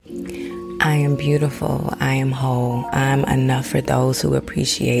I am beautiful. I am whole. I'm enough for those who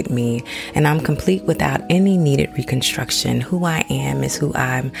appreciate me, and I'm complete without any needed reconstruction. Who I am is who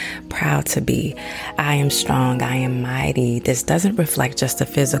I'm proud to be. I am strong. I am mighty. This doesn't reflect just the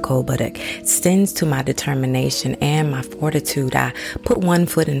physical, but it extends to my determination and my fortitude. I put one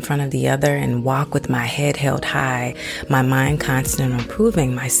foot in front of the other and walk with my head held high, my mind constant on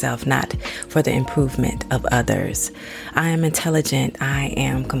improving myself, not for the improvement of others. I am intelligent. I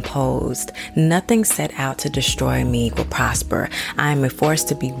am composed. Nothing set out to destroy me will prosper. I am a force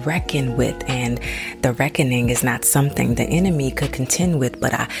to be reckoned with, and the reckoning is not something the enemy could contend with,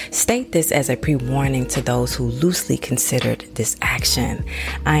 but I state this as a pre-warning to those who loosely considered this action.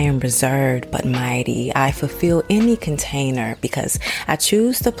 I am reserved but mighty. I fulfill any container because I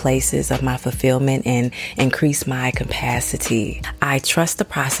choose the places of my fulfillment and increase my capacity. I trust the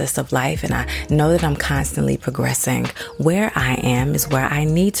process of life, and I know that I'm constantly progressing. Where I am is where I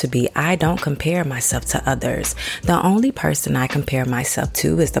need to be. I don't compare myself to others. The only person I compare myself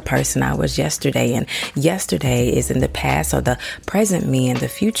to is the person I was yesterday, and yesterday is in the past, so the present me and the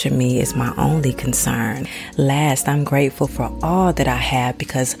future me is my only concern. Last, I'm grateful for all that I have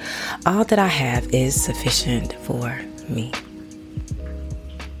because all that I have is sufficient for me.